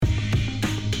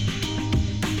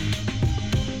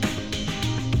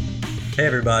Hey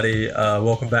everybody,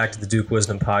 welcome back to the Duke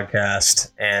Wisdom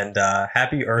Podcast, and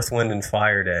happy Earth, Wind, and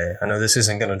Fire Day. I know this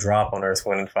isn't going to drop on Earth,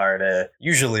 Wind, and Fire Day.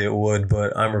 Usually it would,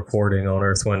 but I'm recording on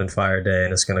Earth, Wind, and Fire Day,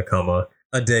 and it's going to come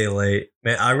a day late.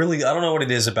 Man, I don't know what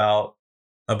it is about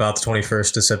the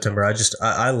 21st of September.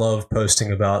 I love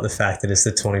posting about the fact that it's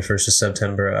the 21st of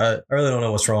September. I really don't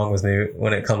know what's wrong with me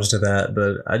when it comes to that,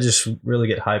 but I just really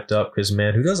get hyped up because,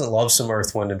 man, who doesn't love some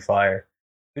Earth, Wind, and Fire?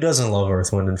 Who doesn't love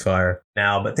Earth, Wind, and Fire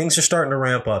now? But things are starting to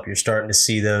ramp up. You're starting to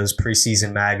see those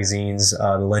preseason magazines,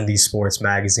 the Lindy Sports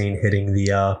magazine hitting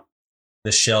the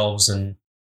shelves. And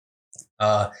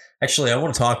actually, I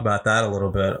want to talk about that a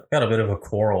little bit. I've got a bit of a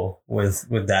quarrel with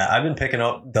that. I've been picking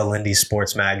up the Lindy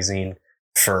Sports magazine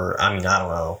for, I don't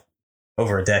know,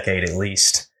 over a decade at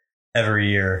least, every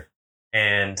year.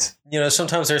 And,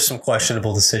 sometimes there's some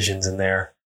questionable decisions in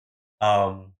there.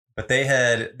 But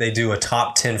they do a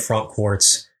top 10 front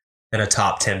courts and a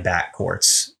top 10 back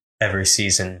courts every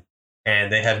season.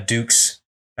 And they have Duke's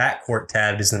backcourt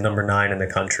tabbed as the number 9 in the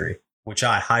country, which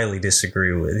I highly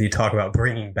disagree with. You talk about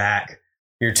bringing back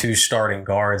your two starting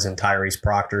guards and Tyrese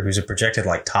Proctor, who's a projected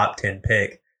top 10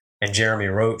 pick, and Jeremy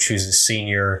Roach, who's a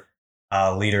senior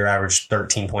leader, averaged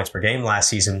 13 points per game last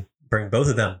season. Bring both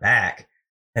of them back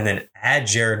and then add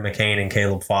Jared McCain and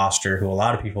Caleb Foster, who a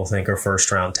lot of people think are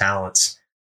first-round talents.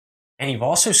 And you've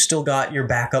also still got your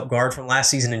backup guard from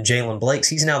last season in Jalen Blakes.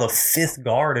 He's now the 5th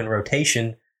guard in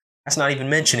rotation. That's not even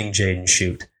mentioning Jaden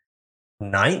Shoot.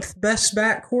 9th best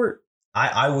backcourt?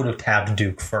 I would have tabbed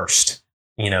Duke first,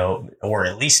 or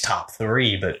at least top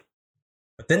 3. But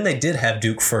then they did have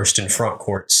Duke first in front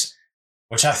courts,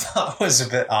 which I thought was a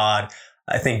bit odd.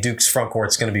 I think Duke's front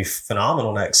court's going to be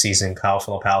phenomenal next season. Kyle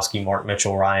Filipowski, Mark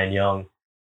Mitchell, Ryan Young,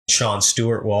 Sean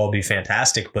Stewart will all be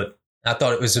fantastic. But I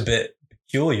thought it was a bit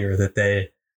peculiar that they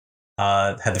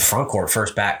had the front court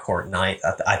first, backcourt 9th.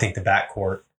 I think the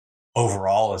backcourt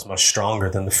overall is much stronger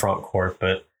than the front court,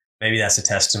 but maybe that's a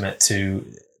testament to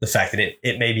the fact that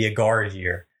it may be a guard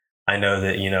year. I know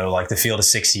that, the Field of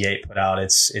 68 put out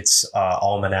its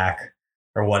almanac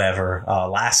or whatever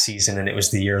last season, and it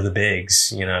was the year of the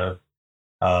bigs.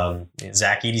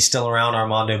 Zach Edey's still around,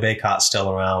 Armando Bacot's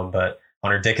still around, but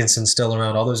Hunter Dickinson's still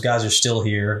around. All those guys are still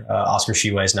here. Oscar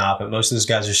Tshiebwe's not, but most of those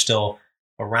guys are still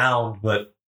around.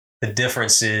 But the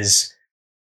difference is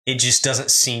it just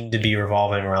doesn't seem to be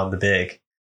revolving around the big.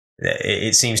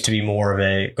 It seems to be more of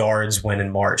a guards win in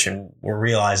March, and we're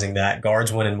realizing that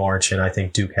guards win in March, and I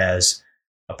think Duke has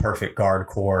a perfect guard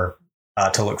core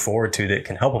to look forward to that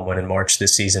can help them win in March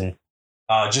this season.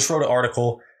 Just wrote an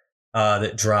article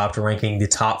that dropped ranking the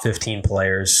top 15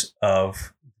 players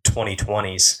of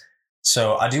 2020s.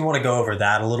 So I do want to go over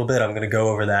that a little bit. I'm going to go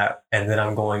over that, and then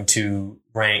I'm going to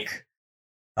rank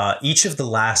each of the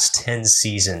last 10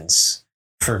 seasons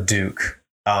for Duke.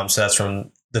 So that's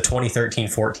from the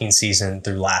 2013-14 season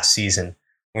through last season.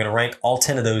 I'm going to rank all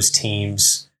 10 of those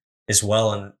teams as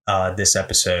well in this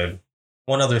episode.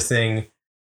 One other thing,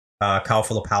 Kyle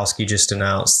Filipowski just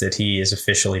announced that he is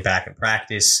officially back in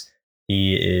practice.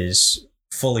 He is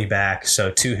fully back,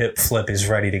 so 2-hip flip is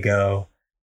ready to go.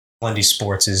 Lindy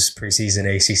Sports is preseason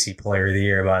ACC Player of the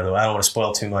Year, by the way. I don't want to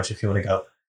spoil too much. If you want to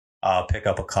go pick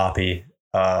up a copy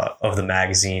of the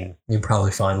magazine, you can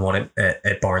probably find one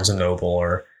at Barnes & Noble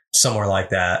or somewhere like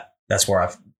that. That's where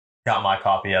I've got my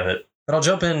copy of it. But I'll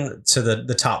jump into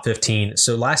the top 15.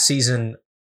 So last season,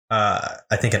 I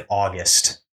think in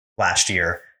August last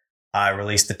year, I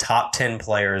released the top 10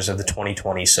 players of the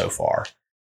 2020s so far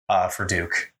for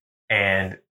Duke.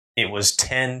 And it was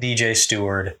 10 DJ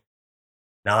Stewart,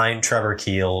 9 Trevor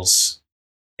Keels,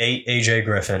 8 AJ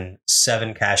Griffin,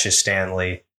 7 Cassius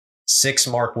Stanley, 6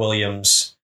 Mark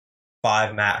Williams,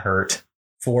 5 Matt Hurt,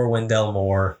 4 Wendell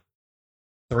Moore,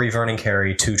 3 Vernon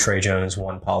Carey, 2 Trey Jones,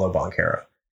 1 Paulo Banchero.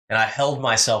 And I held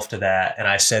myself to that, and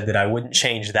I said that I wouldn't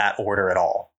change that order at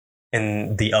all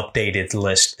in the updated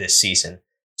list this season.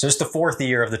 So it's the 4th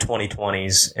year of the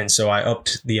 2020s, and so I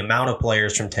upped the amount of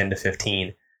players from 10 to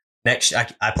 15. Next,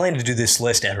 I plan to do this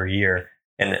list every year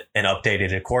and update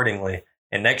it accordingly.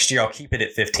 And next year, I'll keep it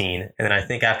at 15. And then I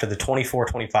think after the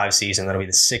 24-25 season, that'll be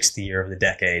the 6th year of the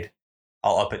decade,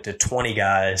 I'll up it to 20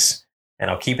 guys,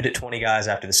 and I'll keep it at 20 guys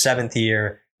after the 7th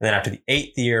year. And then after the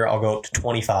 8th year, I'll go up to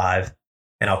 25,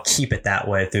 and I'll keep it that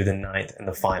way through the 9th and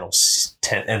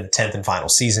the 10th and final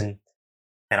season.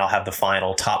 And I'll have the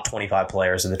final top 25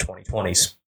 players of the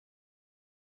 2020s.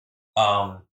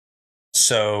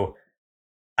 So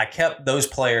I kept those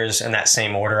players in that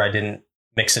same order. I didn't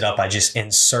mix it up. I just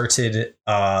inserted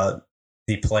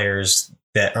the players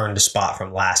that earned a spot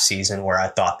from last season where I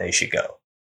thought they should go.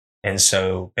 And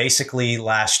so basically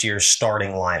last year's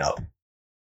starting lineup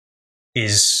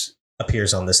is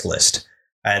appears on this list.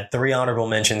 I had 3 honorable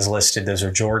mentions listed. Those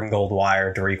are Jordan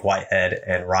Goldwire, Dariq Whitehead,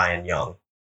 and Ryan Young.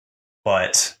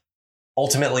 But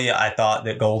ultimately, I thought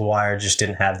that Goldwire just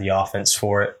didn't have the offense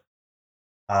for it.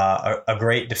 A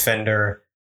great defender,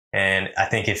 and I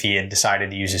think if he had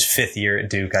decided to use his 5th year at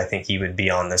Duke, I think he would be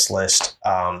on this list.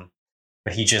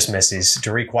 But he just misses.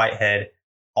 Dariq Whitehead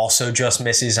also just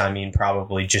misses. I mean,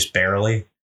 probably just barely.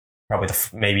 Probably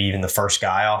maybe even the first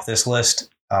guy off this list.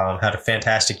 Had a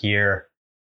fantastic year,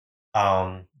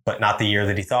 but not the year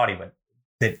that he thought he would,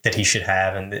 that he should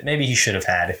have, and that maybe he should have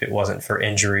had if it wasn't for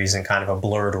injuries and kind of a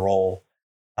blurred role.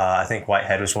 I think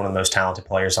Whitehead was one of the most talented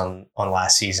players on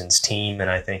last season's team, and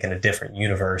I think in a different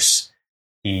universe,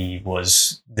 he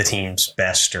was the team's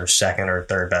best or second or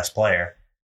third best player.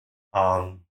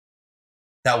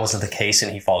 That wasn't the case,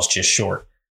 and he falls just short.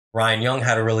 Ryan Young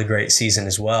had a really great season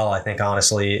as well. I think,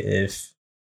 honestly, if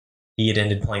he had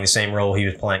ended playing the same role he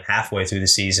was playing halfway through the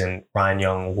season, Ryan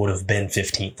Young would have been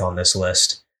 15th on this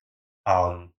list.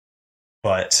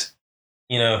 But,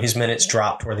 his minutes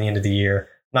dropped toward the end of the year.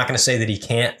 I'm not going to say that he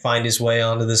can't find his way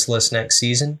onto this list next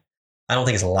season. I don't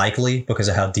think it's likely because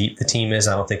of how deep the team is.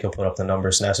 I don't think he'll put up the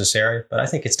numbers necessary, but I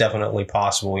think it's definitely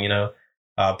possible.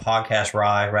 Podcast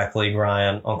Rec League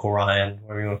Ryan, Uncle Ryan,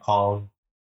 whatever you want to call him.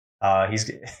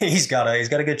 He's got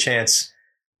a good chance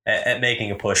at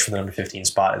making a push for the number 15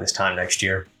 spot at this time next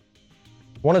year.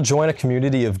 Want to join a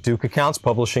community of Duke accounts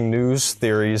publishing news,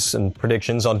 theories, and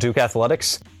predictions on Duke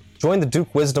athletics? Join the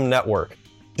Duke Wisdom Network.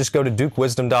 Just go to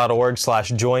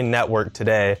dukewisdom.org/join network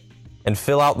today and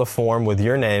fill out the form with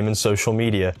your name and social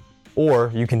media.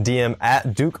 Or you can DM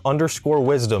at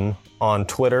Duke_wisdom on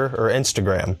Twitter or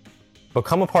Instagram.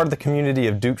 Become a part of the community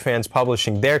of Duke fans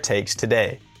publishing their takes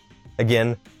today.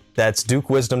 Again, that's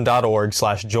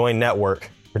dukewisdom.org/join network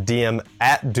or DM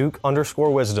at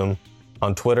Duke_wisdom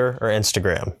on Twitter or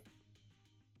Instagram.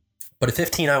 But at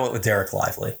 15, I went with Derek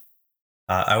Lively.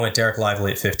 I went Derek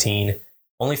Lively at 15.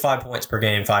 Only 5 points per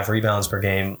game, 5 rebounds per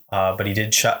game, but he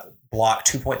did block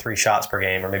 2.3 shots per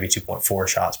game, or maybe 2.4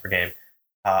 shots per game.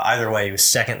 Either way, he was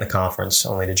second in the conference,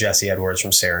 only to Jesse Edwards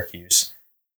from Syracuse.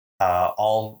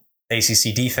 All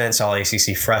ACC defense, all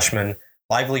ACC freshman.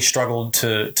 Lively struggled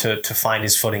to find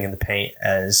his footing in the paint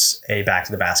as a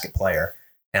back-to-the-basket player.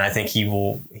 And I think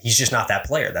he's just not that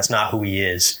player. That's not who he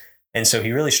is. And so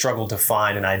he really struggled to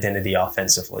find an identity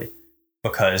offensively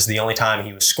because the only time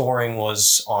he was scoring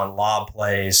was on lob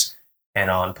plays and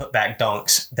on putback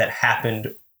dunks that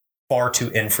happened far too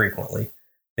infrequently,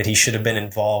 that he should have been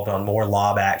involved on more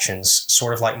lob actions,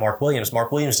 sort of like Mark Williams.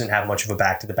 Mark Williams didn't have much of a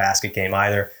back-to-the-basket game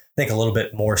either. I think a little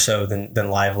bit more so than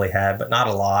Lively had, but not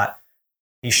a lot.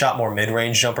 He shot more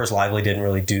mid-range jumpers. Lively didn't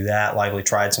really do that. Lively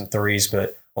tried some threes,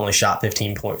 but only shot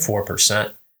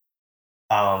 15.4%.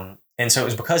 And so it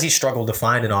was because he struggled to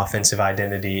find an offensive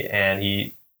identity, and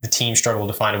the team struggled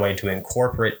to find a way to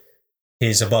incorporate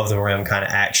his above-the-rim kind of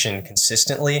action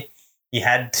consistently. He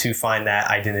had to find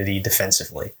that identity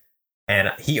defensively.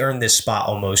 And he earned this spot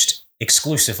almost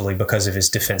exclusively because of his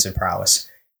defensive prowess.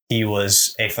 He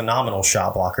was a phenomenal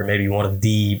shot blocker, maybe one of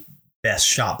the best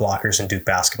shot blockers in Duke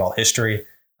basketball history.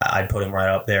 I'd put him right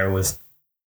up there with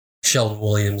Sheldon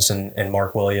Williams and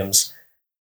Mark Williams.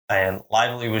 And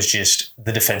Lively was just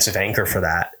the defensive anchor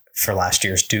for last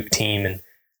year's Duke team. And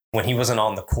when he wasn't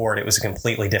on the court, it was a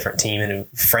completely different team. And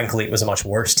frankly, it was a much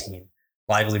worse team.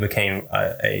 Lively became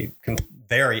a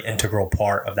very integral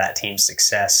part of that team's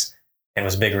success and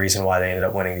was a big reason why they ended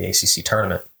up winning the ACC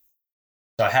tournament.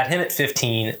 So I had him at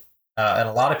 15, and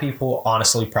a lot of people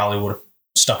honestly probably would have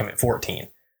stuck him at 14.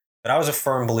 But I was a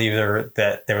firm believer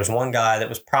that there was one guy that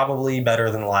was probably better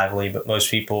than Lively, but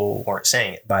most people weren't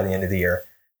saying it by the end of the year.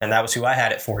 And that was who I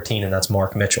had at 14, and that's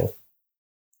Mark Mitchell.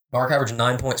 Mark averaged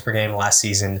 9 points per game last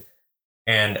season,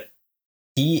 and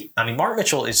Mark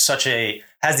Mitchell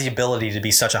has the ability to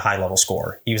be such a high-level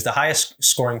scorer. He was the highest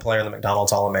scoring player in the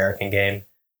McDonald's All-American game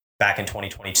back in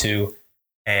 2022,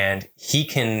 and he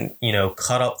can,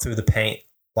 cut up through the paint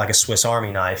like a Swiss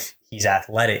Army knife. He's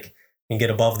athletic, can get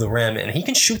above the rim, and he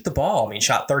can shoot the ball. He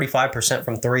shot 35%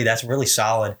 from three. That's really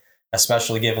solid,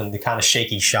 especially given the kind of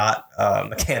shaky shot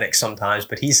mechanics sometimes.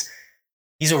 But he's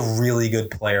a really good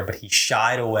player, but he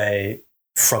shied away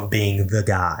from being the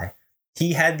guy.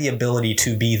 He had the ability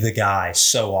to be the guy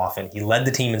so often. He led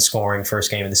the team in scoring first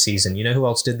game of the season. You know who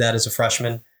else did that as a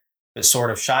freshman? But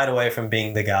sort of shied away from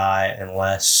being the guy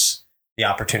unless the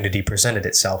opportunity presented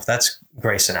itself. That's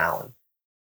Grayson Allen.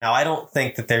 Now, I don't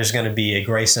think that there's going to be a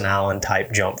Grayson Allen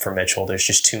type jump for Mitchell. There's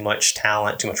just too much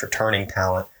talent, too much returning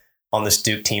talent on this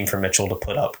Duke team for Mitchell to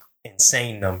put up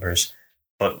insane numbers.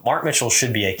 But Mark Mitchell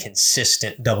should be a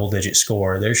consistent double-digit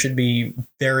scorer. There should be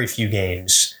very few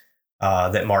games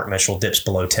that Mark Mitchell dips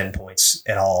below 10 points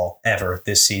at all ever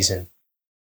this season,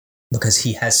 because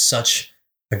he has such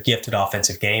a gifted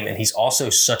offensive game, and he's also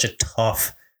such a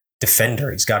tough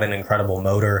defender. He's got an incredible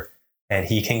motor, and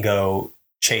he can go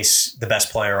chase the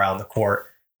best player around the court,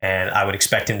 and I would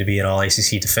expect him to be an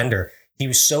all-ACC defender. He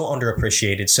was so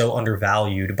underappreciated, so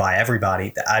undervalued by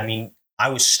everybody. That, I mean, I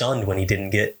was stunned when he didn't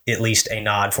get at least a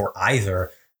nod for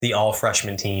either the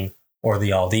all-freshman team or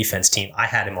the all-defense team. I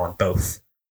had him on both.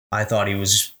 I thought he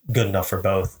was good enough for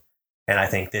both, and I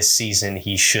think this season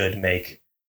he should make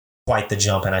quite the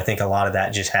jump, and I think a lot of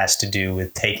that just has to do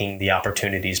with taking the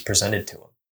opportunities presented to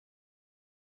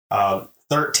him.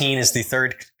 13 is the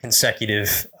third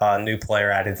consecutive new player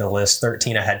added to the list.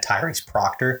 13, I had Tyrese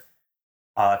Proctor.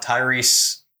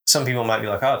 Tyrese, some people might be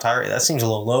like, oh, Tyrese, that seems a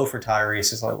little low for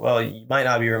Tyrese. It's like, well, you might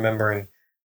not be remembering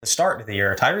the start of the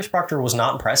year. Tyrese Proctor was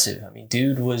not impressive. I mean,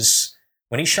 dude was,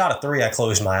 when he shot a three, I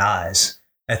closed my eyes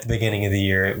at the beginning of the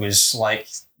year. It was like,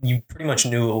 you pretty much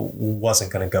knew it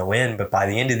wasn't going to go in, but by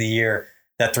the end of the year,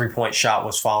 that three-point shot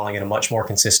was falling at a much more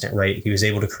consistent rate. He was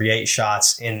able to create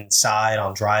shots inside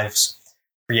on drives,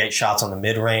 create shots on the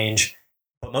mid-range,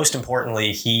 but most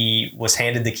importantly, he was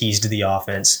handed the keys to the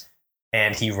offense,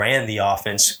 and he ran the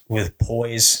offense with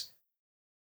poise,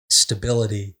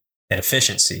 stability, and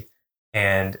efficiency.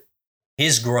 And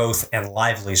his growth and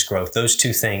Lively's growth, those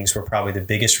two things were probably the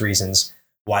biggest reasons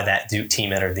why that Duke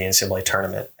team entered the NCAA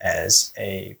tournament as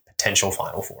a potential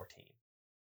Final Four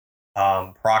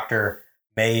team. Proctor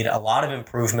made a lot of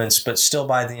improvements, but still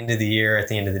by the end of the year, at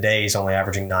the end of the day, he's only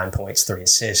averaging 9 points, 3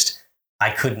 assists. I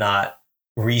could not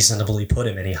reasonably put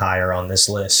him any higher on this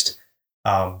list.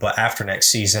 But after next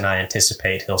season, I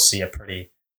anticipate he'll see a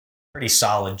pretty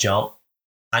solid jump.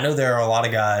 I know there are a lot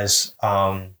of guys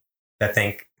that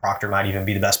think Proctor might even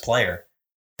be the best player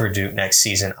for Duke next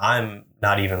season. I'm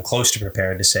not even close to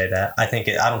prepared to say that. I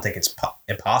don't think it's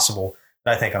impossible,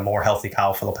 but I think a more healthy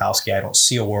Kyle Filipowski, I don't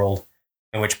see a world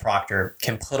in which Proctor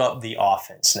can put up the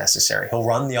offense necessary. He'll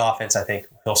run the offense. I think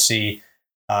he'll see,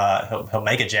 he'll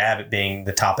make a jab at being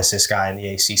the top assist guy in the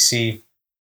ACC.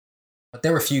 But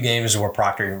there were a few games where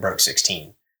Proctor even broke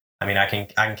 16. I mean, I can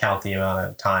count the amount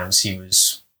of times he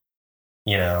was,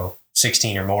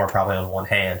 16 or more probably on one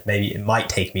hand. Maybe it might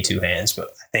take me two hands, but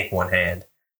I think one hand.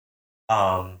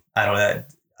 I don't know.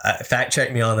 Fact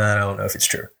check me on that. I don't know if it's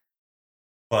true.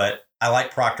 But I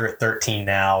like Proctor at 13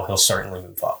 now. He'll certainly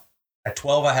move up. At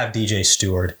 12, I have DJ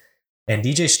Stewart. And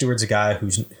DJ Stewart's a guy who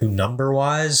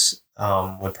number-wise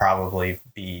would probably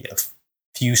be a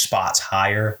few spots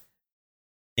higher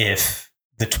if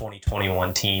the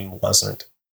 2021 team wasn't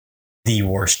the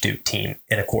worst Duke team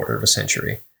in a quarter of a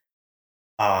century.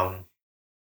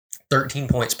 13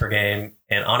 points per game,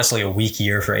 and honestly a weak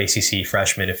year for ACC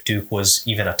freshmen. If Duke was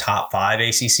even a top 5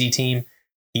 ACC team,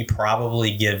 he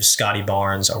probably gives Scotty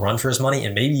Barnes a run for his money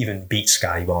and maybe even beat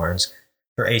Scotty Barnes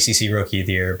for ACC Rookie of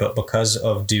the Year. But because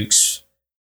of Duke's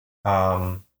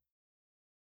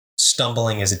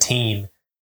stumbling as a team,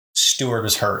 Stewart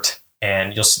was hurt.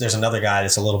 And there's another guy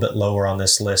that's a little bit lower on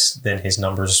this list than his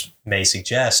numbers may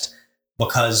suggest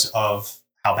because of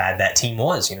how bad that team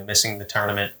was, missing the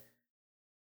tournament.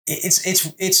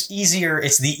 It's easier.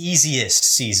 It's the easiest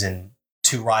season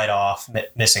to write off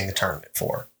missing the tournament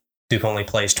for. Duke only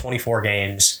plays 24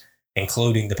 games,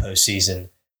 including the postseason.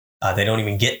 They don't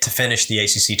even get to finish the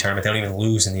ACC tournament. They don't even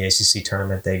lose in the ACC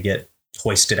tournament. They get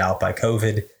hoisted out by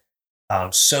COVID.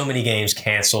 So many games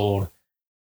canceled.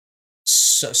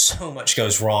 So much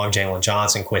goes wrong. Jalen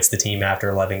Johnson quits the team after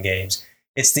 11 games.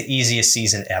 It's the easiest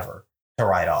season ever to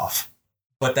write off.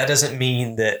 But that doesn't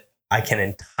mean that I can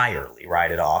entirely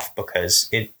write it off, because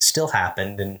it still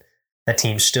happened and that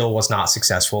team still was not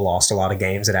successful, lost a lot of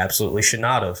games that absolutely should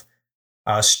not have.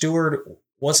 Stewart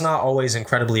was not always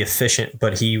incredibly efficient,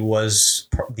 but he was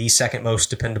the second most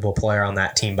dependable player on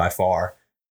that team by far.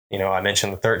 I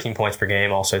mentioned the 13 points per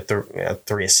game, also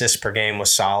 3 assists per game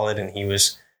was solid, and he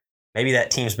was maybe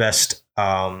that team's best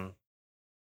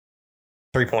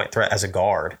three-point threat as a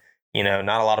guard.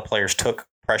 Not a lot of players took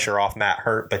pressure off Matt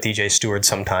Hurt, but DJ Stewart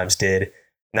sometimes did, and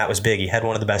that was big. He had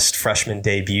one of the best freshman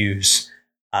debuts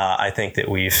I think that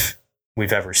we've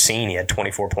ever seen. He had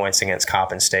 24 points against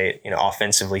Coppin State,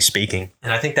 offensively speaking,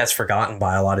 and I think that's forgotten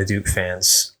by a lot of Duke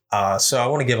fans. So I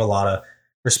want to give a lot of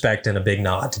respect and a big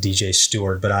nod to DJ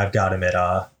Stewart, but I've got him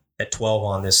at 12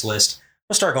 on this list.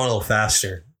 We'll start going a little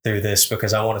faster through this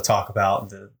because I want to talk about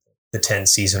the 10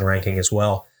 season ranking as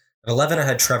well. At 11, I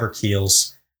had Trevor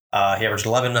Keels. He averaged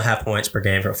 11.5 points per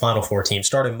game for a Final Four team.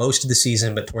 Started most of the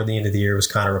season, but toward the end of the year was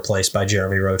kind of replaced by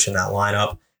Jeremy Roach in that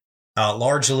lineup.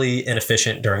 Largely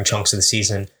inefficient during chunks of the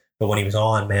season, but when he was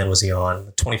on, man, was he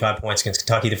on. 25 points against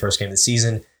Kentucky the first game of the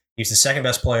season. He was the second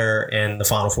best player in the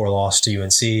Final Four loss to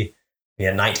UNC. He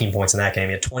had 19 points in that game.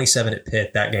 He had 27 at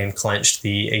Pitt. That game clinched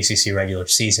the ACC regular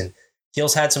season.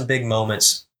 Keels had some big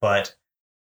moments, but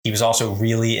he was also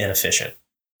really inefficient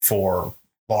for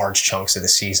large chunks of the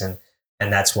season,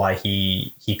 and that's why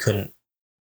he couldn't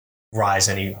rise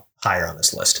any higher on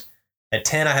this list. At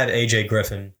 10, I had AJ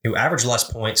Griffin, who averaged less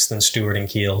points than Stewart and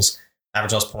Keels,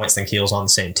 averaged less points than Keels on the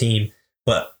same team,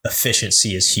 but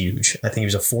efficiency is huge. I think he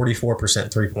was a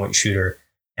 44% three-point shooter,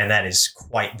 and that is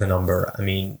quite the number. I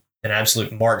mean, an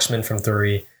absolute marksman from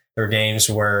three. There were games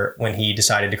where when he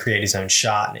decided to create his own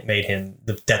shot, and it made him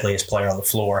the deadliest player on the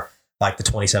floor, like the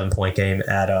 27-point game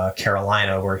at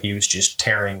Carolina, where he was just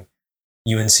tearing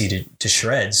UNC to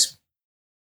shreds.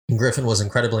 Griffin was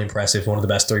incredibly impressive, one of the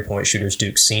best three-point shooters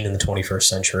Duke's seen in the 21st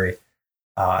century.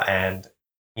 And,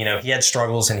 you know, he had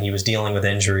struggles and he was dealing with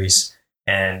injuries.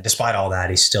 And despite all that,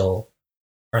 he still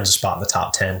earns a spot in the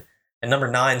top 10. And number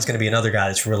 9 is going to be another guy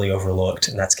that's really overlooked,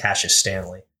 and that's Cassius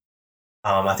Stanley.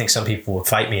 I think some people would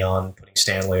fight me on putting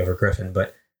Stanley over Griffin,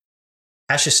 but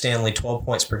Cassius Stanley, 12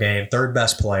 points per game, third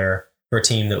best player for a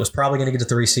team that was probably going to get a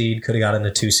 3 seed, could have gotten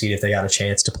a 2 seed if they got a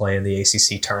chance to play in the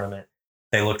ACC tournament.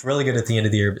 They looked really good at the end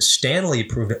of the year, but Stanley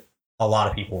proved a lot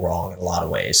of people wrong in a lot of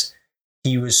ways.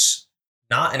 He was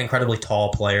not an incredibly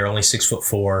tall player, only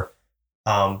 6'4",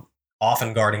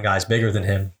 often guarding guys bigger than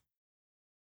him.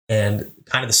 And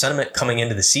kind of the sentiment coming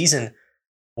into the season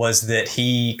was that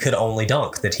he could only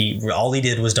dunk, that all he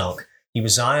did was dunk. He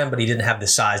was Zion, but he didn't have the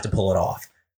size to pull it off.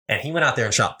 And he went out there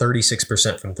and shot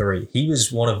 36% from three. He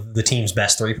was one of the team's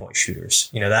best three-point shooters.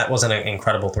 You know, that wasn't an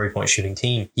incredible three-point shooting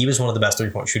team. He was one of the best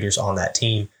three-point shooters on that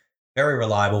team. Very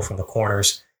reliable from the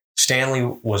corners. Stanley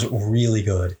was really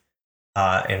good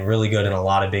and really good in a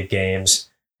lot of big games.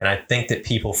 And I think that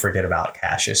people forget about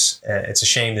Cassius. It's a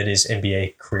shame that his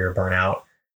NBA career burnt out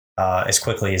as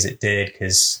quickly as it did,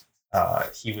 because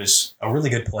he was a really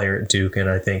good player at Duke. And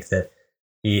I think that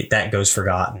that goes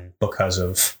forgotten because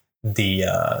of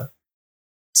the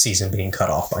season being cut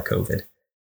off by COVID.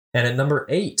 And at number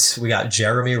 8, we got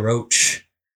Jeremy Roach.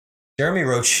 Jeremy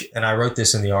Roach, and I wrote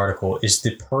this in the article, is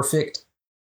the perfect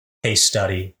case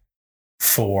study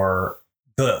for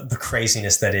the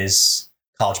craziness that is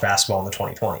college basketball in the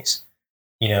 2020s.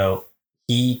 You know,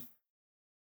 he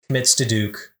commits to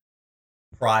Duke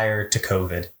prior to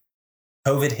COVID.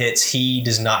 COVID hits. He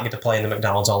does not get to play in the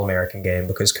McDonald's All-American game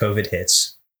because COVID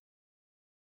hits.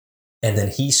 And then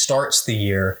he starts the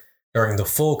year during the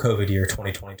full COVID year,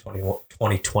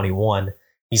 2021.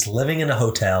 He's living in a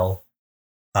hotel.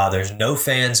 There's no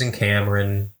fans in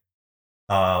Cameron.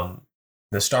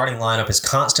 The starting lineup is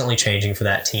constantly changing for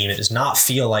that team. It does not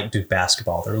feel like Duke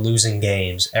basketball. They're losing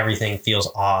games. Everything feels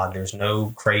odd. There's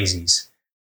no crazies.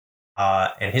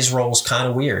 And his role is kind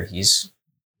of weird. He's,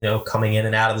 coming in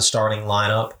and out of the starting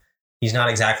lineup. He's not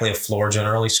exactly a floor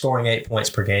general. He's scoring 8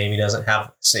 points per game. He doesn't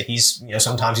have,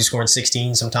 sometimes he's scoring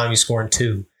 16, sometimes he's scoring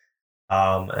 2.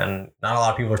 And not a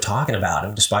lot of people are talking about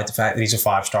him, despite the fact that he's a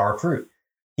 5-star recruit.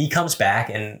 He comes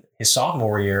back, and his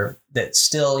sophomore year, that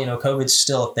still, COVID's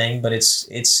still a thing, but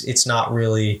it's not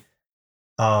really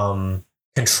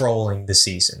controlling the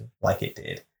season like it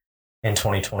did in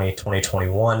 2020,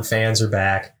 2021. Fans are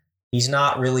back. He's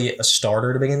not really a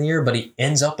starter to begin the year, but he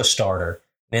ends up a starter.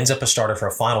 Ends up a starter for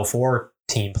a Final Four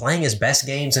team, playing his best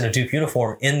games in a Duke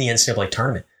uniform in the NCAA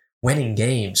tournament, winning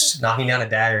games, knocking down a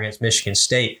dagger against Michigan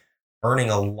State, earning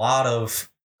a lot of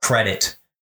credit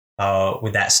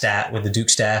with the Duke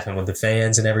staff and with the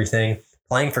fans and everything,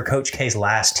 playing for Coach K's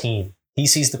last team. He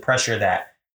sees the pressure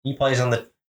that he plays on the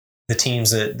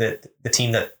teams the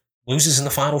team that loses in the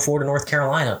Final Four to North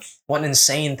Carolina. What an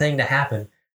insane thing to happen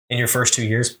in your first 2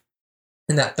 years.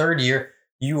 In that third year,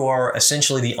 you are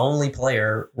essentially the only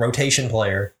player, rotation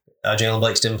player. Jalen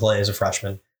Blakes didn't play as a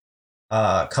freshman,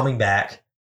 coming back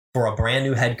for a brand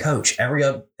new head coach.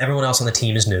 Everyone else on the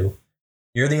team is new.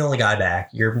 You're the only guy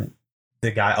back. You're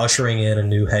the guy ushering in a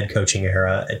new head coaching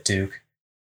era at Duke.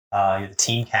 You're the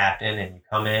team captain, and you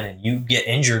come in and you get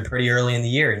injured pretty early in the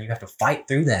year, and you have to fight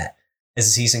through that. As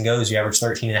the season goes, you average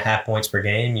 13.5 points per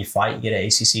game. You fight, you get an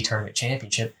ACC tournament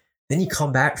championship. Then you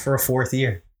come back for a 4th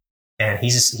year. And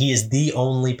he is the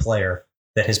only player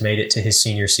that has made it to his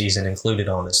senior season included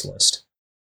on this list,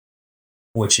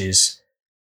 which is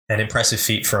an impressive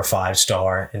feat for a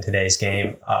 5-star in today's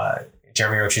game.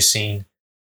 Jeremy Roach has seen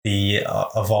the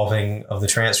evolving of the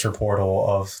transfer portal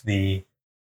of NIL.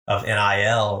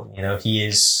 He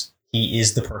is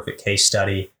the perfect case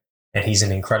study, and he's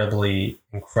an incredibly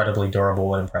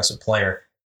durable and impressive player.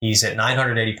 He's at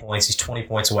 980 points. He's 20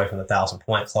 points away from the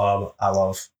 1,000-point club. I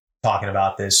love talking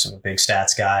about this. I'm a big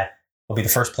stats guy. He'll be the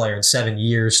first player in 7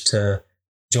 years to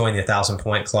joined the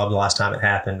 1,000-point club the last time it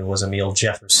happened was Emil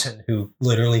Jefferson, who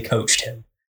literally coached him.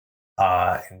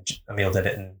 And Emil did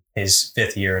it in his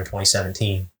 5th year in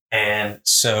 2017. And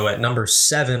so at number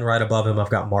 7, right above him, I've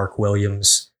got Mark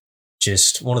Williams,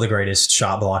 just one of the greatest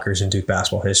shot blockers in Duke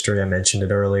basketball history. I mentioned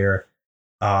it earlier.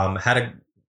 Had a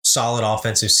solid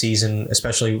offensive season,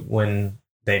 especially when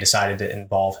they decided to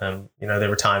involve him. There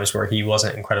were times where he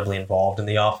wasn't incredibly involved in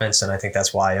the offense, and I think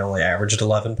that's why he only averaged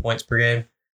 11 points per game,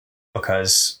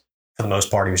 because for the most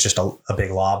part, he was just a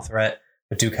big lob threat.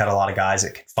 But Duke had a lot of guys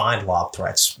that could find lob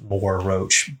threats, Moore,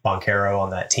 Roach, Boncaro on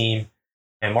that team.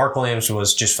 And Mark Williams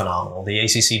was just phenomenal. The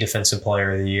ACC Defensive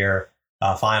Player of the Year,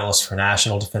 finalist for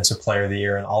National Defensive Player of the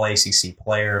Year, and All-ACC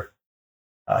player.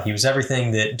 He was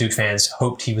everything that Duke fans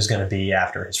hoped he was going to be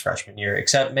after his freshman year,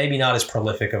 except maybe not as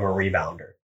prolific of a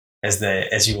rebounder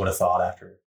as you would have thought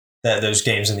after those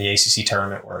games in the ACC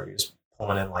tournament where he was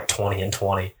pulling in like 20 and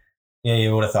 20.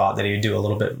 You would have thought that he would do a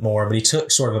little bit more, but he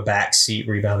took sort of a back seat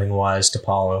rebounding-wise to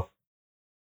Paulo.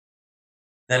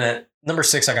 Then at number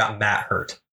 6, I got Matt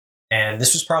Hurt. And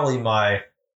this was probably my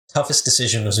toughest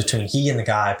decision, was between he and the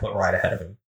guy I put right ahead of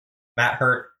him. Matt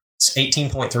Hurt,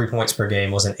 18.3 points per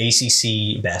game, was an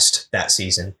ACC best that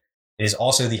season. It is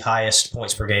also the highest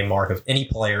points per game mark of any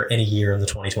player any year in the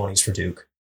 2020s for Duke.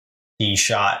 He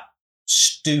shot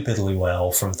stupidly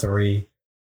well from 3.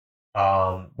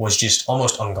 Was just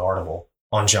almost unguardable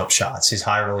on jump shots. His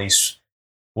high release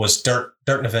was Dirk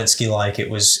Nowitzki-like. It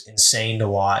was insane to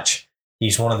watch.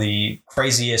 He's one of the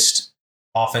craziest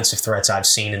offensive threats I've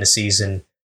seen in a season,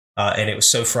 and it was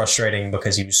so frustrating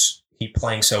because he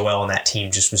playing so well and that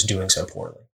team just was doing so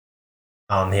poorly.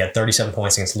 He had 37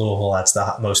 points against Louisville. That's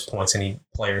the most points any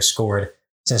player scored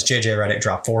since J.J. Redick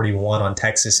dropped 41 on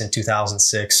Texas in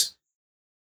 2006.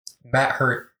 Matt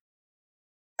Hurt,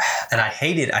 and I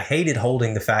hated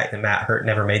holding the fact that Matt Hurt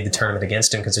never made the tournament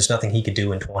against him, because there's nothing he could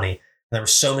do in 20. And there were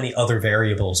so many other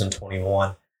variables in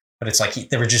 21, but it's like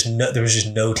there was just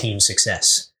no team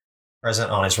success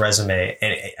present on his resume,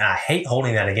 and I hate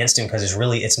holding that against him because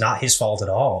it's not his fault at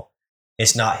all.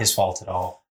 It's not his fault at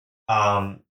all.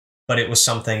 But it was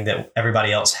something that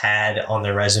everybody else had on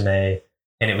their resume,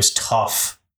 and it was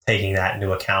tough taking that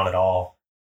into account at all,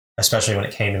 especially when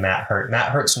it came to Matt Hurt.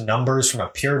 Matt Hurt's numbers, from a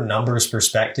pure numbers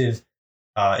perspective,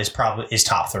 is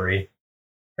top 3,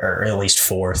 or at least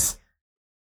 4th.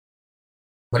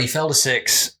 But he fell to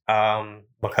 6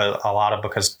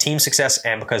 because team success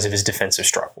and because of his defensive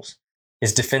struggles.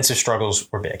 His defensive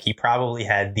struggles were big. He probably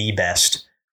had the best.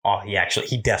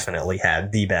 He definitely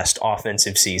had the best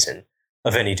offensive season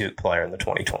of any Duke player in the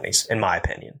 2020s, in my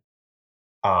opinion.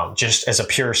 Just as a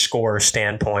pure scorer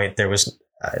standpoint,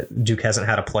 Duke hasn't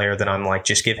had a player that I'm like,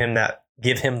 just give him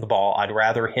the ball. I'd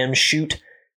rather him shoot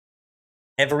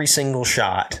every single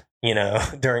shot,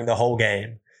 during the whole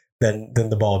game than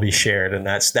the ball be shared. And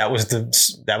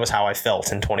that was how I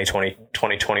felt in 2020,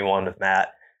 2021 with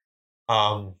Matt.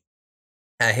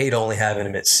 I hate only having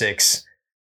him at 6,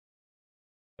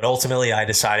 but ultimately I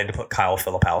decided to put Kyle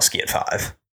Filipowski at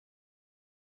 5.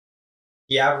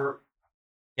 He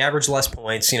averaged less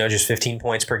points, just 15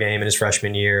 points per game in his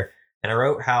freshman year. And I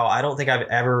wrote how I don't think I've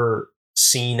ever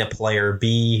seen a player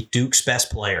be Duke's best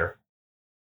player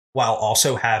while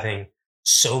also having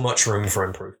so much room for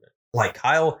improvement. Like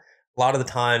Kyle, a lot of the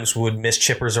times would miss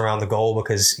chippers around the goal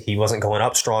because he wasn't going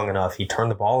up strong enough. He turned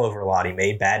the ball over a lot. He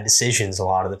made bad decisions a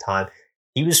lot of the time.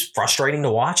 He was frustrating to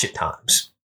watch at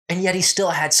times. And yet he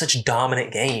still had such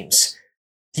dominant games.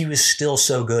 He was still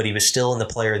so good. He was still in the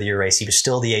Player of the Year race. He was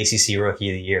still the ACC Rookie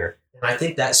of the Year. And I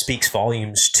think that speaks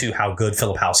volumes to how good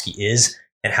Filipowski is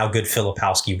and how good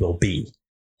Filipowski will be.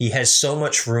 He has so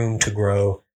much room to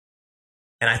grow.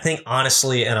 And I think,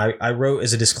 honestly, and I wrote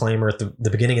as a disclaimer at the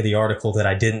beginning of the article that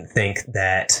I didn't think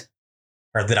that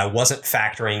I wasn't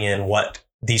factoring in what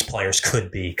these players could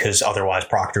be, because otherwise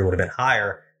Proctor would have been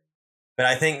higher. But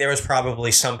I think there was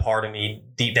probably some part of me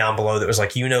deep down below that was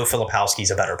like,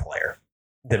 Filipowski's a better player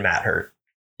than Matt Hurt.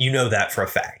 That for a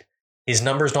fact. His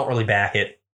numbers don't really back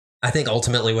it. I think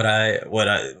ultimately what I'm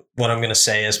going to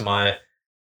say is my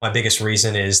biggest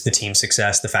reason is the team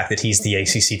success, the fact that he's the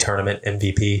ACC tournament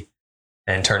MVP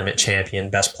and tournament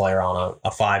champion, best player on a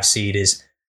 5 seed is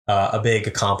a big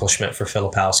accomplishment for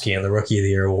Filipowski, and the Rookie of the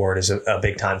Year award is a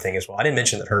big time thing as well. I didn't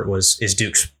mention that Hurt is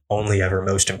Duke's only ever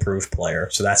most improved player,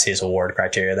 so that's his award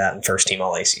criteria, that and first team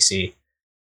All ACC.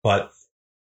 But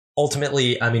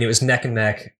ultimately, it was neck and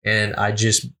neck, and I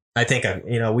think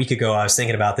a week ago I was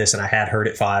thinking about this, and I had Hurt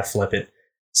at 5, flip it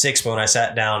 6, but when I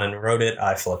sat down and wrote it,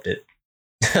 I flipped it,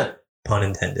 pun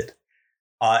intended.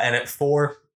 And at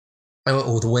 4. I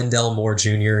went with Wendell Moore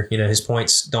Jr. His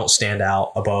points don't stand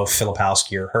out above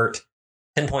Filipowski or Hurt.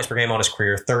 10 points per game on his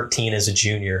career, 13 as a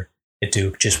junior at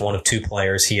Duke, just one of 2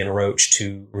 players he and Roach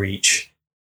to reach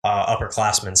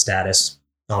upperclassman status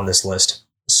on this list.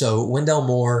 So Wendell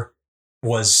Moore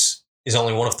is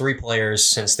only one of 3 players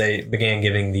since they began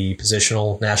giving the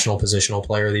National Positional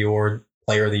Player of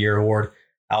the Year award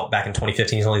out back in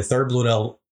 2015. He's only the 3rd Blue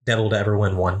Devil to ever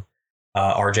win one.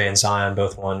 RJ and Zion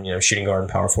both won, shooting guard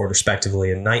and power forward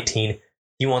respectively in 19.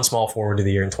 He won Small Forward of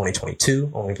the Year in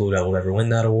 2022. Only Blue Devil to ever win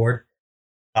that award.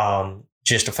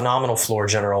 Just a phenomenal floor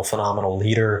general, phenomenal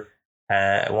leader.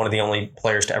 One of the only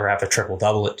players to ever have a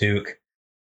triple-double at Duke.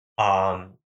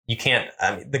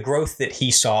 The growth that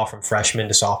he saw from freshman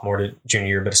to sophomore to junior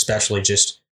year, but especially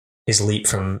just his leap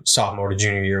from sophomore to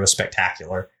junior year was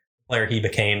spectacular. The player he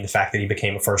became, the fact that he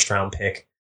became a first-round pick,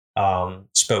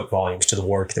 spoke volumes to the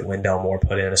work that Wendell Moore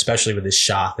put in, especially with his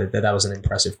shot. That was an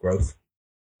impressive growth.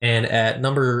 And at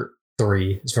number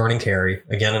 3 is Vernon Carey,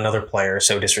 again another player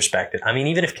so disrespected.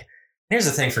 Here's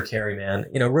the thing for Carey, man.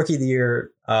 Rookie of the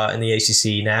Year in the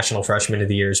ACC, National Freshman of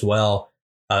the Year as well.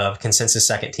 Consensus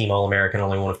second team All-American,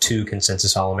 only one of 2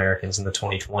 consensus All-Americans in the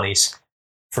 2020s.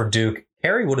 For Duke,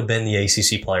 Carey would have been the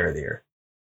ACC Player of the Year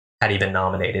had he been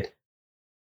nominated.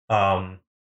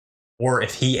 Or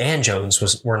if he and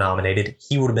Jones were nominated,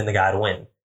 he would have been the guy to win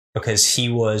because he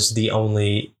was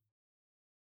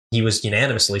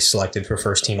unanimously selected for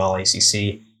first team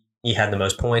All-ACC. He had the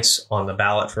most points on the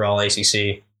ballot for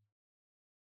All-ACC.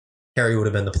 Carey would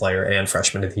have been the player and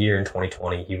freshman of the year in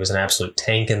 2020. He was an absolute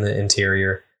tank in the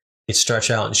interior. He'd stretch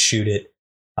out and shoot it.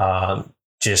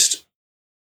 Just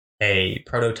a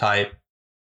prototype,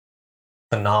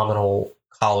 phenomenal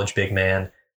college big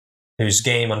man whose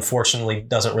game unfortunately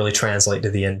doesn't really translate to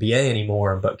the NBA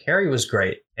anymore. But Carey was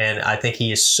great. And I think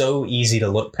he is so easy to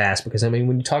look past because,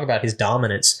 when you talk about his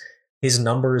dominance, his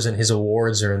numbers and his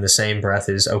awards are in the same breath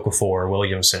as Okafor,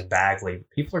 Williamson, Bagley.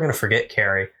 People are going to forget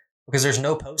Carey because there's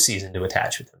no postseason to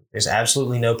attach with him. There's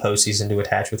absolutely no postseason to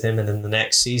attach with him. And then the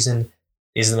next season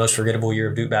is the most forgettable year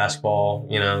of Duke basketball,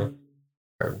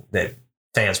 or that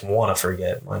fans want to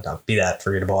forget. It might not be that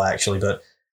forgettable, actually. But,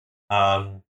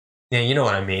 you know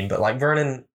what I mean. But like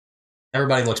Vernon,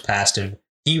 everybody looks past him.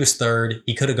 He was 3rd.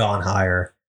 He could have gone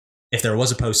higher. If there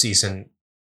was a postseason,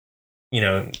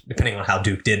 depending on how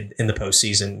Duke did in the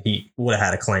postseason, he would have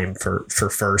had a claim for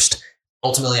first.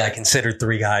 Ultimately, I considered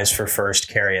 3 guys for first.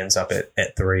 Carey ends up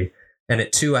at 3. And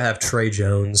at 2, I have Trey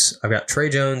Jones. I've got Trey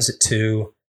Jones at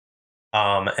 2.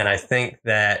 And I think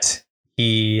that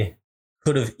he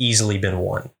could have easily been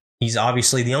 1. He's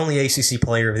obviously the only ACC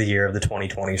Player of the Year of the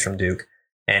 2020s from Duke.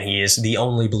 And he is the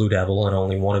only Blue Devil and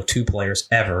only one of 2 players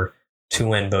ever to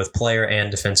win both Player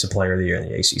and Defensive Player of the Year in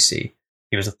the ACC.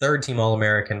 He was a 3rd team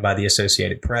All-American by the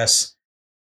Associated Press.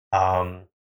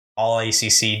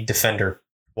 All-ACC defender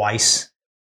twice.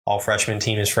 All-freshman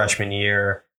team his freshman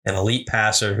year. An elite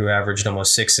passer who averaged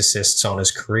almost 6 assists on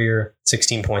his career.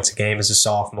 16 points a game as a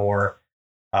sophomore.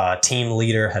 Team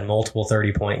leader, had multiple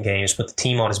 30-point games. Put the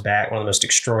team on his back. One of the most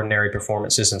extraordinary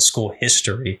performances in school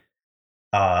history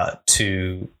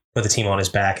to put the team on his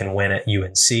back and win at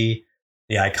UNC.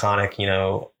 The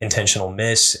iconic, intentional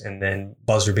miss and then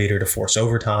buzzer beater to force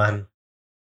overtime.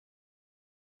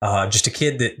 Just a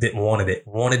kid that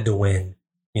wanted to win.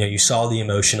 You saw the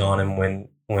emotion on him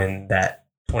when that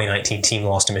 2019 team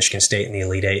lost to Michigan State in the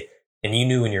Elite Eight, and you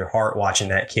knew in your heart watching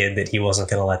that kid that he wasn't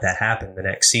going to let that happen the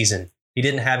next season. He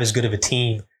didn't have as good of a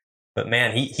team, but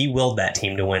man, he willed that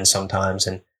team to win sometimes,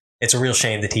 and it's a real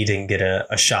shame that he didn't get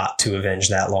a shot to avenge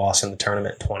that loss in the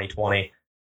tournament in 2020.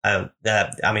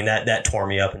 That tore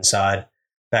me up inside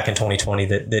back in 2020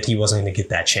 that he wasn't going to get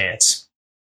that chance.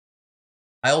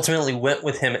 I ultimately went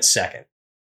with him at 2nd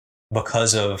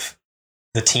because of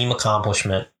the team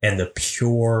accomplishment and the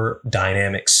pure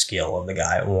dynamic skill of the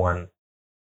guy at 1. If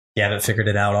you haven't figured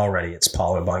it out already, it's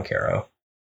Paolo Banchero.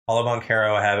 Paolo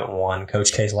Banchero, I have at 1.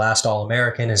 Coach K's last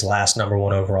All-American, his last number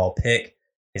 1 overall pick,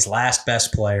 his last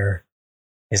best player,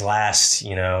 his last,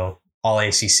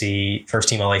 All-ACC, first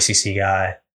team All-ACC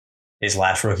guy, his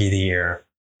last Rookie of the Year,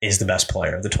 is the best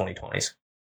player of the 2020s.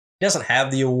 He doesn't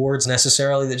have the awards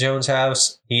necessarily that Jones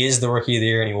has. He is the Rookie of the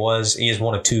Year, and he is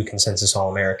one of 2 consensus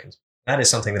All-Americans. That is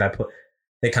something that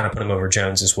they kind of put him over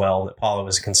Jones as well, that Paolo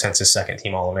was a consensus second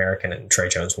team All-American and Trey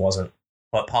Jones wasn't.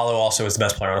 But Paolo also is the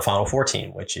best player on a Final Four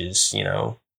team, which is,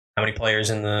 how many players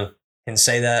can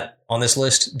say that on this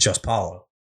list? Just Paolo.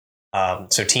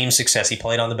 So team success, he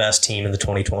played on the best team in the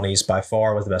 2020s, by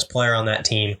far was the best player on that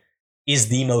team, is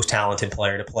the most talented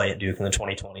player to play at Duke in the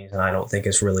 2020s, and I don't think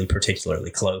it's really particularly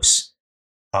close.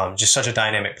 Just such a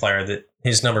dynamic player that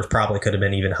his numbers probably could have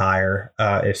been even higher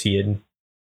if he had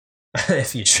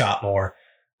shot more.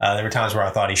 There were times where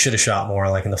I thought he should have shot more,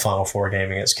 like in the Final Four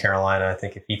game against Carolina. I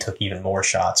think if he took even more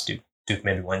shots, Duke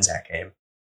maybe wins that game.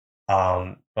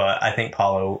 But I think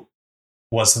Paolo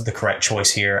was the correct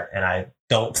choice here, and I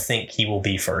don't think he will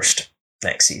be first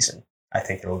next season. I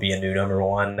think there will be a new number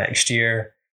one next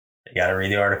year. You got to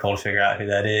read the article to figure out who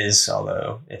that is.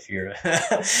 Although if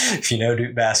if you know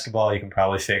Duke basketball, you can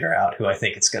probably figure out who I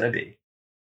think it's going to be.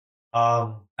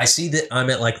 I see that I'm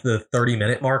at like the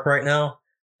 30-minute mark right now.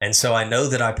 And so I know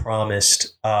that I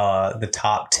promised the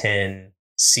top 10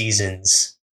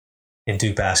 seasons in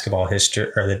Duke basketball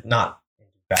history, or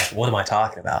what am I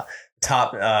talking about?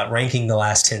 Top ranking the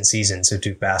last 10 seasons of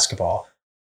Duke basketball.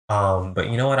 But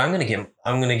you know what? I'm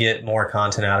gonna get more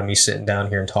content out of me sitting down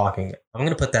here and talking. I'm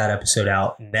gonna put that episode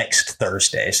out next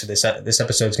Thursday. So this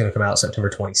episode is gonna come out September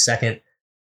 22nd,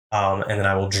 and then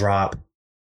I will drop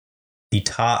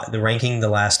the ranking the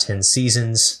last 10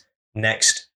 seasons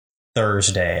next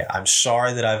Thursday. I'm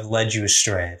sorry that I've led you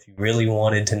astray. If you really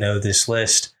wanted to know this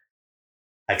list,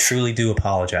 I truly do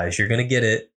apologize. You're gonna get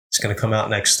it. It's gonna come out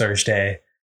next Thursday.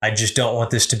 I just don't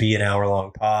want this to be an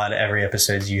hour-long pod. Every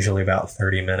episode is usually about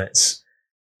 30 minutes.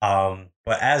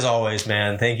 But as always,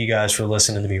 man, thank you guys for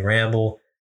listening to me ramble.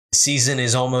 The season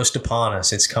is almost upon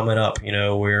us. It's coming up. You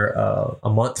know, we're a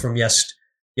month from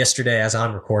yesterday as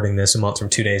I'm recording this, a month from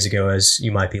 2 days ago as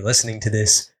you might be listening to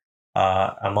this.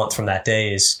 A month from that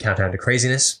day is Countdown to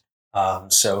Craziness.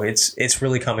 So it's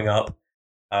really coming up.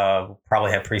 We'll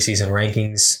probably have preseason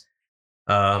rankings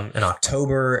in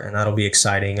October, and that'll be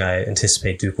exciting. I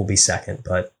anticipate Duke will be second,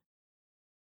 but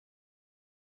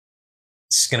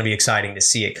it's going to be exciting to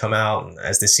see it come out. And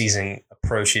as the season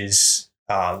approaches,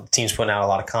 the team's putting out a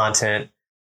lot of content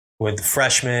with the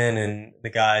freshmen and the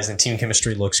guys, and team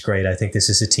chemistry looks great. I think this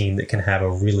is a team that can have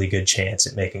a really good chance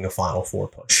at making a Final Four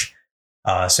push.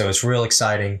 So it's real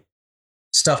exciting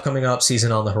stuff coming up,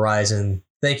 season on the horizon.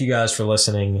 Thank you guys for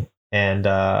listening, and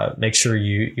make sure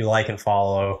you like and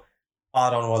follow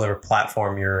on whatever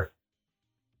platform you're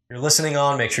listening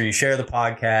on. Make sure you share the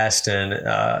podcast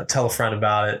and tell a friend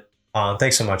about it.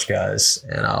 Thanks so much, guys,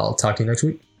 and I'll talk to you next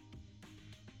week.